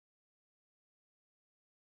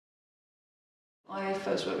I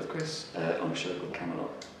first worked with Chris on a show called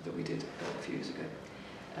Camelot that we did a few years ago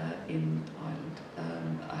in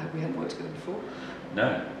Ireland. We hadn't worked together before.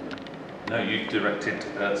 No. No, you directed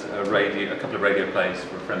a couple of radio plays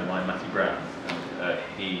for a friend of mine, Matthew Brown, and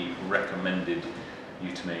he recommended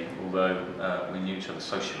you to me, although we knew each other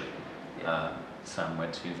socially. Yeah. Sam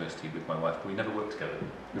went to university with my wife, but we never worked together.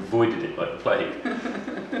 We avoided it like the plague.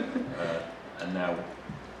 And now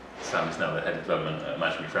Sam is now the head of development at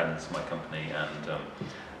Imaginary Friends, my company, and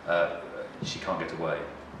she can't get away.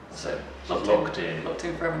 So she's locked in. Locked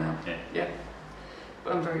in forever now. Yeah. Yeah.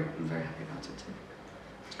 But I'm very happy about it too.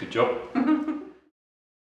 Good job.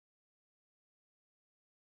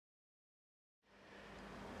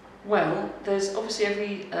 Well, there's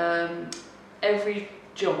obviously every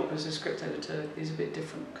job as a script editor is a bit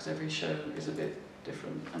different because every show is a bit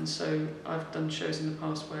different, and so I've done shows in the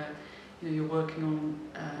past where you're working on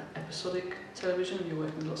episodic television, you're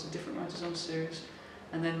working with lots of different writers on series,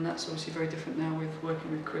 and then that's obviously very different now with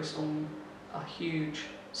working with Chris on a huge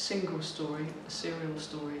single story, a serial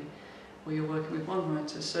story, where you're working with one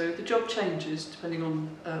writer. So the job changes depending on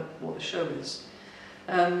what the show is.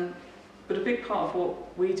 But a big part of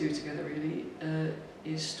what we do together really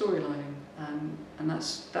is storylining, and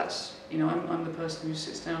that's I'm the person who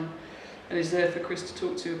sits down and is there for Chris to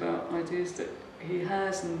talk to about ideas that he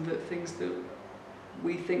has and that things that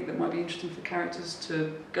we think that might be interesting for characters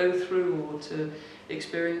to go through or to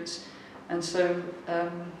experience. And so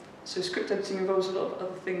so script editing involves a lot of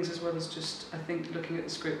other things as well as just, I think, looking at the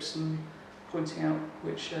scripts and pointing out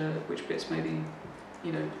which bits maybe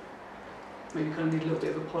maybe kind of need a little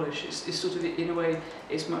bit of a polish. It's sort of, in a way,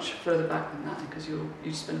 it's much further back than that, because you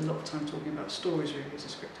spend a lot of time talking about stories really as a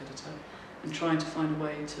script editor, and trying to find a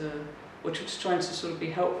way to, or just trying to sort of be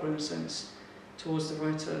helpful in a sense towards the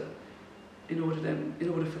writer in order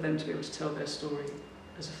for them to be able to tell their story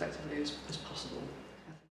as effectively as possible.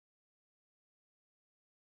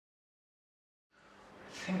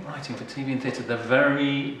 I think writing for TV and theatre, they're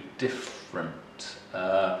very different.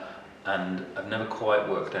 And I've never quite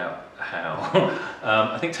worked out how.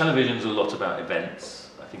 I think television's a lot about events.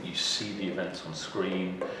 I think you see the events on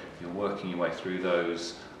screen, you're working your way through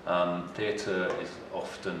those. Theatre is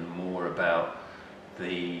often more about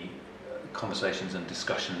the conversations and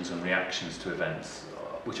discussions and reactions to events,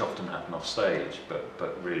 which often happen off stage,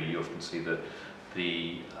 but really you often see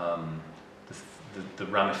the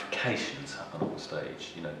ramifications happen on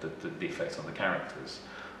stage, the effects on the characters.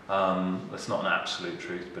 That's not an absolute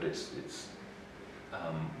truth, but it's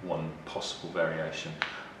one possible variation.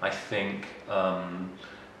 I think,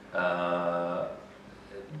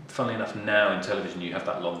 funnily enough, now in television you have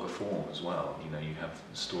that longer form as well. You have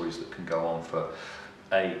stories that can go on for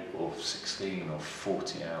 8 or 16 or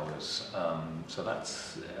 40 hours. So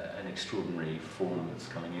that's an extraordinary form that's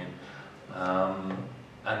coming in.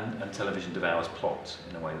 And television devours plot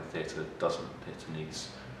in a way that theatre doesn't. Theatre needs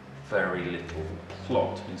very little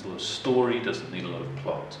plot. It needs a lot of story, doesn't need a lot of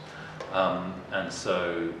plot. And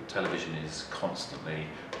so television is constantly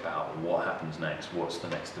about what happens next, what's the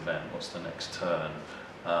next event, what's the next turn.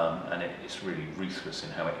 And it's really ruthless in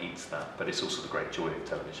how it eats that. But it's also the great joy of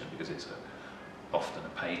television, because it's often a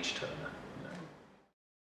page turner.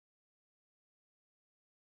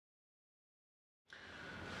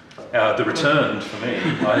 The Returned, for me,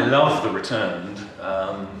 I love The Returned.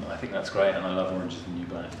 I think that's great, and I love Orange is the New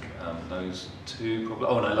Black. Those two probably.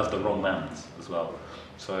 Oh, and I love The Wrong Mans as well.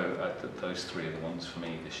 So those three are the ones for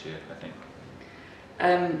me this year, I think.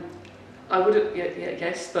 I would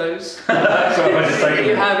yes, those. So I just taken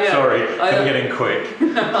you have, yeah. Sorry, I'm getting quick.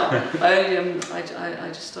 I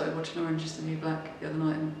just started watching Orange is the New Black the other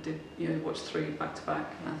night and did watched 3 back to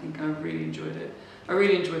back, and I think I really enjoyed it. I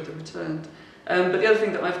really enjoyed The Returned. But the other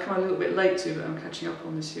thing that I've come a little bit late to, but I'm catching up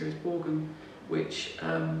on this year, is Borgen, which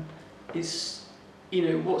is,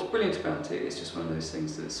 what's brilliant about it is just one of those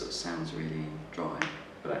things that sort of sounds really dry,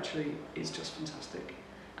 but actually is just fantastic.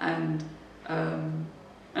 And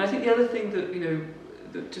I think the other thing that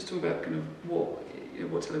just talking about kind of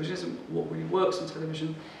what television is and what really works on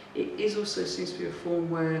television, it is also seems to be a form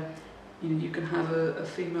where you can have a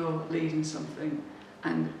female lead in something,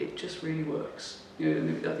 and it just really works. I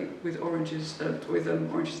think with Orange is the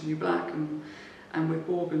New Black and with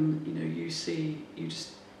Borgen, you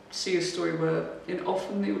just see a story where,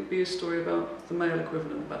 often it would be a story about the male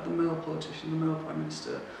equivalent, about the male politician, the male prime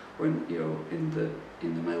minister, or in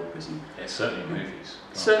the male prison. Yeah, certainly in movies.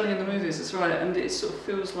 Certainly in the movies, that's right. And it sort of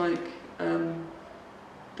feels like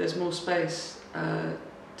there's more space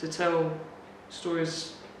to tell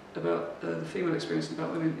stories about the female experience and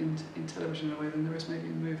about women in television in a way than there is maybe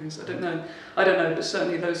in movies. I don't know, but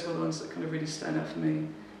certainly those are the ones that kind of really stand out for me.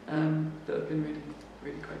 that have been really,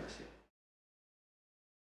 really great to see.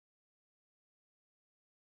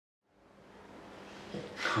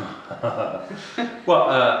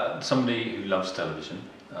 Well, somebody who loves television,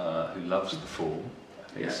 who loves the form,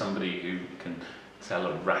 I think somebody who can tell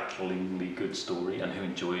a rattlingly good story and who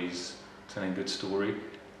enjoys telling a good story,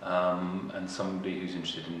 and somebody who's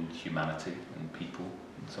interested in humanity and people,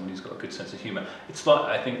 and somebody who's got a good sense of humour. It's like,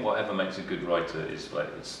 I think whatever makes a good writer is like,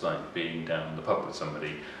 it's like being down the pub with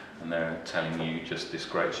somebody and they're telling you just this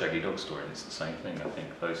great shaggy dog story, and it's the same thing. I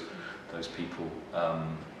think those people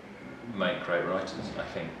make great writers. I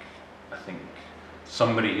think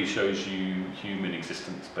somebody who shows you human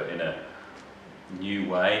existence but in a new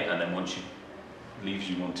way, and then once you leaves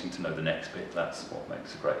you wanting to know the next bit, that's what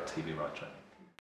makes a great TV writer.